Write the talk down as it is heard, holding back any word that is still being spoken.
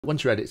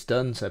Once your edit's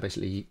done, so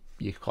basically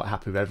you're quite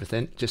happy with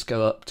everything, just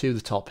go up to the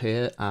top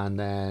here and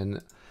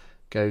then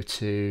go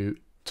to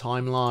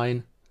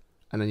timeline,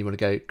 and then you want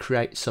to go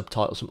create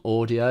subtitles from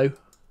audio,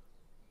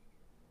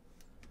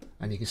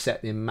 and you can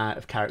set the amount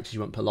of characters you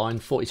want per line.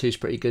 42 is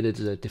pretty good as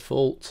a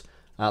default.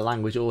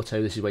 Language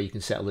auto, this is where you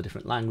can set all the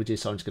different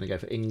languages, so I'm just going to go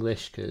for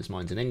English because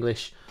mine's in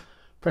English.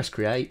 Press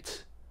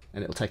create,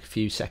 and it'll take a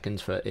few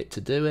seconds for it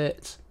to do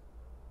it.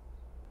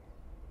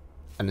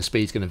 And the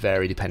speed's going to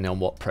vary depending on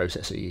what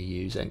processor you're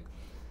using.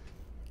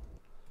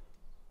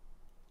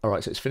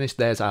 Alright, so it's finished.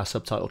 There's our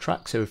subtitle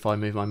track. So if I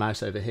move my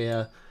mouse over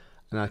here,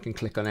 and I can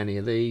click on any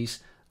of these,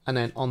 and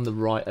then on the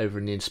right over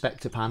in the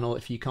inspector panel,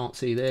 if you can't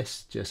see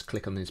this, just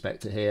click on the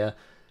inspector here,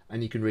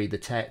 and you can read the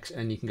text,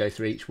 and you can go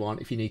through each one.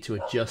 If you need to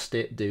adjust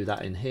it, do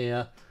that in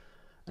here.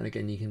 And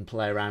again, you can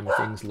play around with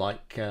things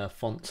like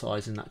font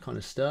size and that kind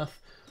of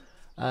stuff.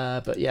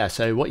 But yeah,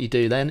 so what you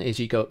do then is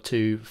you go up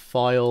to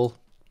File,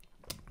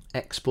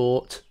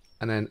 Export,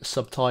 and then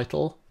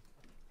Subtitle,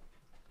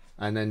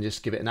 and then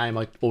just give it a name.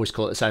 I always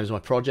call it the same as my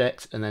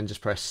project, and then just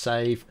press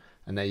Save,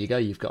 and there you go,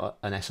 you've got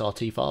an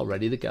SRT file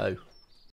ready to go.